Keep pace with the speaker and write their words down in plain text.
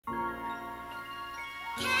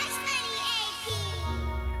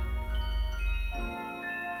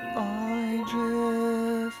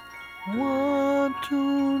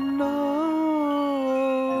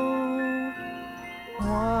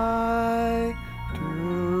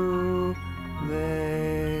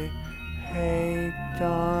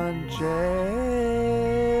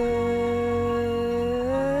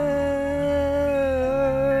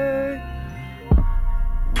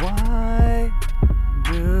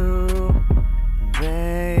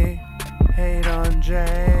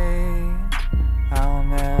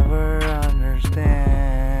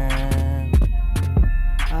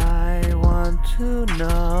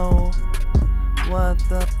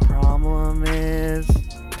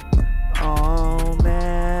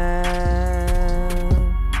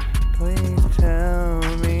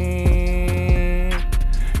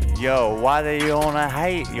why they wanna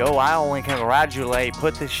hate? Yo, I only congratulate.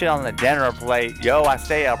 Put this shit on the dinner plate. Yo, I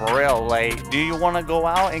stay up real late. Do you wanna go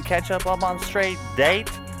out and catch up on straight date?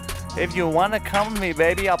 If you wanna come to me,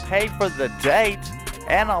 baby, I'll pay for the date.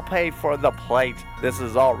 And I'll pay for the plate. This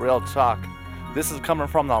is all real talk. This is coming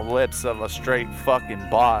from the lips of a straight fucking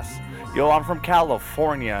boss. Yo, I'm from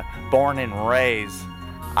California, born and raised.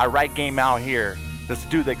 I write game out here. Let's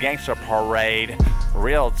do the gangster parade.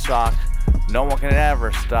 Real talk. No one can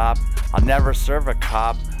ever stop. I'll never serve a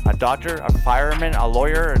cop, a doctor, a fireman, a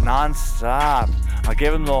lawyer, non-stop. I'll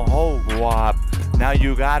give him the whole guap. Now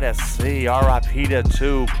you gotta see, R.I.P. to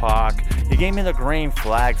Tupac. He gave me the green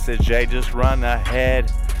flag, said Jay, just run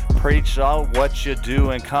ahead. Preach all what you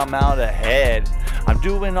do and come out ahead. I'm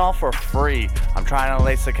doing all for free. I'm trying to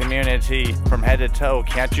lace the community from head to toe.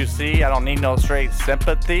 Can't you see? I don't need no straight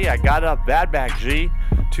sympathy. I got a bad back, G.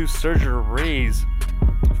 2 surgeries.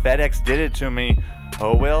 FedEx did it to me.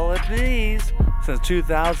 Oh, will it please? Since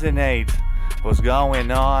 2008. What's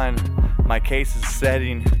going on? My case is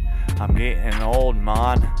setting. I'm getting old,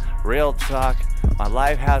 man. Real talk. My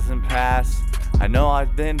life hasn't passed. I know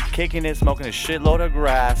I've been kicking it, smoking a shitload of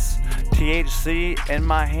grass. THC in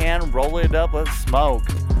my hand, roll it up with smoke.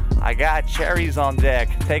 I got cherries on deck,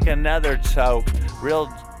 take another toke. Real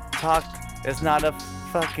talk, it's not a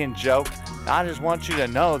fucking joke. I just want you to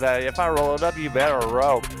know that if I roll it up, you better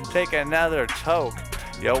rope. Take another toke.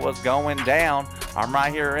 Yo, what's going down? I'm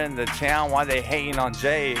right here in the town. Why they hating on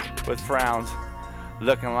Jay with frowns?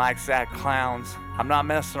 Looking like sad clowns. I'm not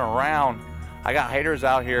messing around. I got haters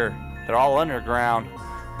out here. They're all underground.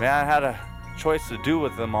 Man, I had a choice to do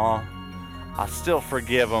with them all. I still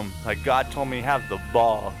forgive them, like God told me have the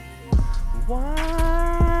ball.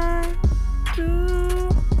 Why do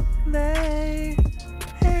they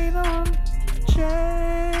hate on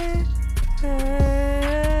Jay? Why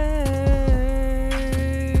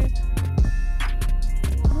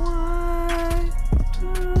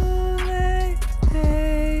do they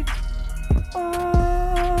hate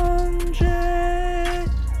on Jay?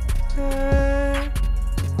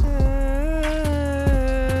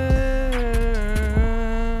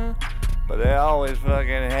 But they always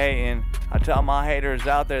fucking hating. I tell my haters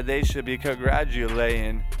out there they should be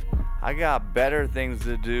congratulating. I got better things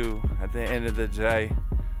to do at the end of the day.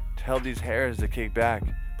 Tell these haters to kick back.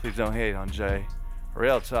 Please don't hate on Jay.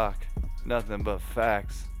 Real talk, nothing but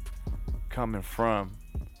facts. Coming from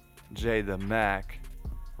Jay the Mac.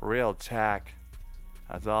 Real tack.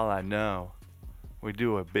 That's all I know. We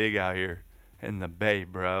do it big out here in the Bay,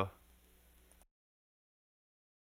 bro.